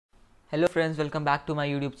Hello friends, welcome back to my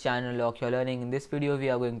YouTube channel Lock Your Learning. In this video we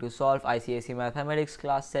are going to solve ICSE Mathematics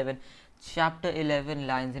Class 7 Chapter 11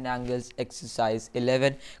 Lines and Angles Exercise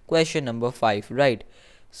 11 question number 5, right?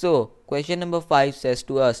 So question number 5 says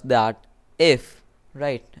to us that if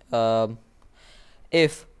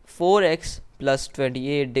if 4x plus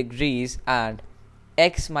 28 degrees and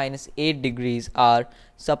x minus 8 degrees are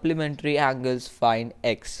supplementary angles, find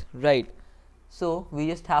x, right? So we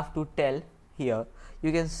just have to tell here.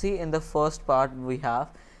 You can see in the first part we have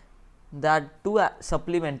that two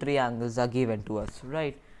supplementary angles are given to us,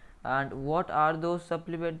 right? And what are those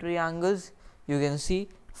supplementary angles? You can see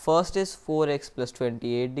first is 4x plus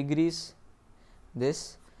 28 degrees,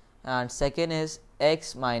 this, and second is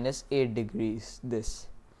x minus 8 degrees, this,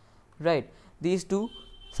 right? These two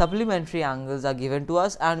supplementary angles are given to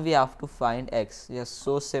us and we have to find x. Just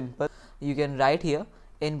so simple. You can write here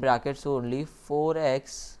in brackets only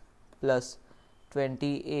 4x plus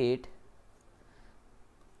 28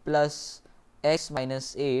 plus x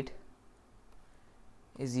minus 8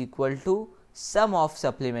 is equal to sum of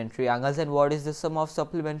supplementary angles. And what is the sum of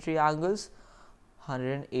supplementary angles?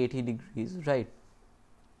 180 degrees, right?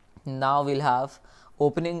 Now we'll have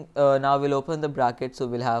now we'll open the bracket, so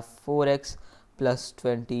we'll have 4x plus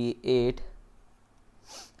 28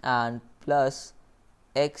 and plus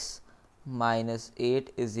x minus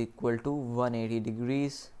 8 is equal to 180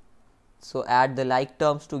 degrees. So add the like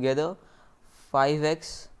terms together,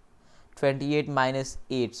 5x 28 minus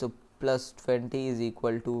 8, so plus 20 is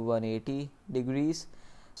equal to 180 degrees.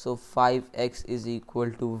 So 5x is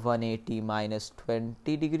equal to 180 minus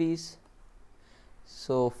 20 degrees.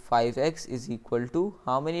 So 5x is equal to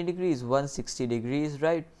how many degrees? 160 degrees,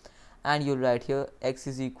 right? And you'll write here x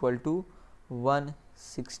is equal to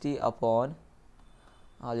 160 upon,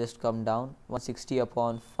 I'll just come down, 160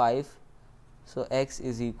 upon 5. So x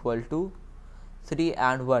is equal to 3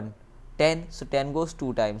 and 1, 10. So 10 goes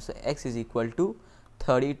 2 times. So x is equal to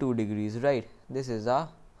 32 degrees, right? This is our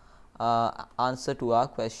answer to our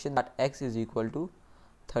question, that x is equal to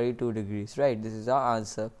 32 degrees, right? This is our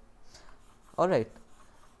answer. Alright.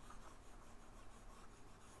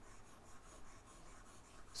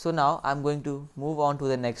 So now I'm going to move on to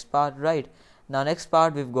the next part, right? Now next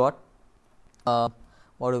part we've got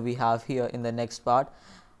what do we have here in the next part?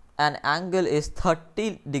 An angle is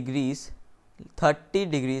 30 degrees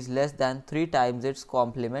less than 3 times its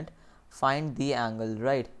complement, find the angle,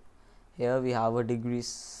 right? Here we have a degree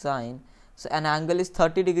sign. So an angle is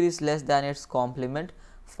 30 degrees less than its complement,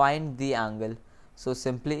 find the angle. So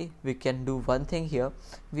simply we can do one thing here.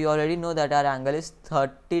 We already know that our angle is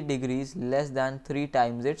 30 degrees less than 3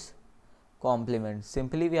 times its complement.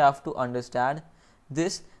 Simply we have to understand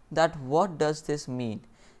this, that what does this mean?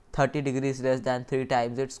 30 degrees less than 3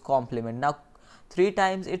 times its complement. Now 3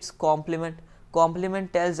 times its complement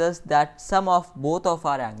tells us that sum of both of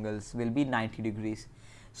our angles will be 90 degrees.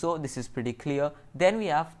 So this is pretty clear. Then we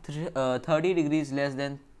have 30 degrees less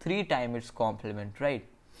than 3 times its complement, right?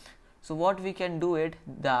 So what we can do it,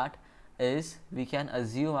 that is we can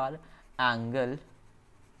assume our angle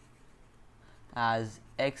as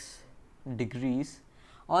x degrees,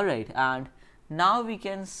 alright, and now we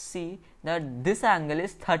can see that this angle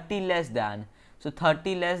is 30 less than. So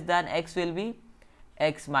 30 less than x will be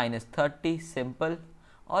x minus 30, simple,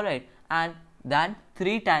 alright, and then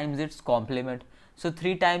 3 times its complement. So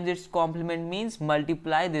 3 times its complement means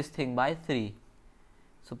multiply this thing by 3.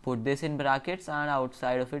 So put this in brackets and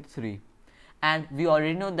outside of it 3. And we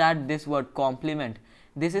already know that this word complement,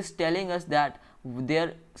 this is telling us that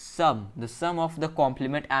their sum, the sum of the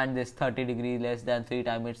complement and this 30 degrees less than 3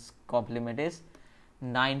 times its complement is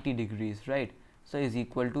 90 degrees, right? So is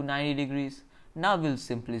equal to 90 degrees. Now we'll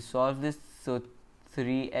simply solve this. So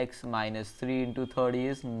 3x minus 3 into 30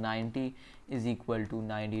 is 90, is equal to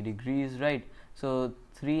 90 degrees, right? So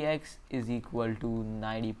 3x is equal to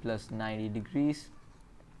 90 plus 90 degrees.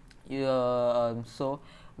 So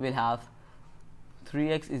we'll have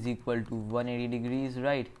 3x is equal to 180 degrees,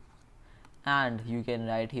 right? And you can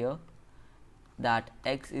write here that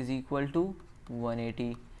x is equal to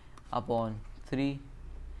 180 upon 3.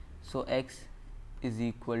 So x is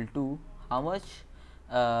equal to how much?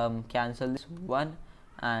 Cancel this 1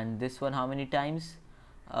 and this one how many times?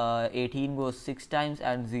 18 goes 6 times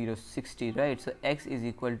and 0 60, right? So x is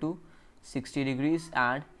equal to 60 degrees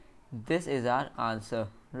and this is our answer,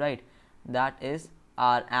 right? That is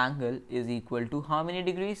our angle is equal to how many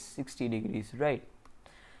degrees? 60 degrees, right?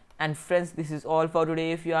 And friends, this is all for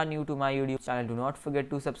today. If you are new to my YouTube channel, do not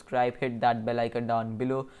forget to subscribe, hit that bell icon down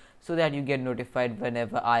below so that you get notified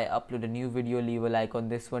whenever I upload a new video. Leave a like on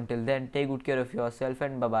this one. Till then, take good care of yourself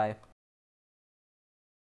and bye bye.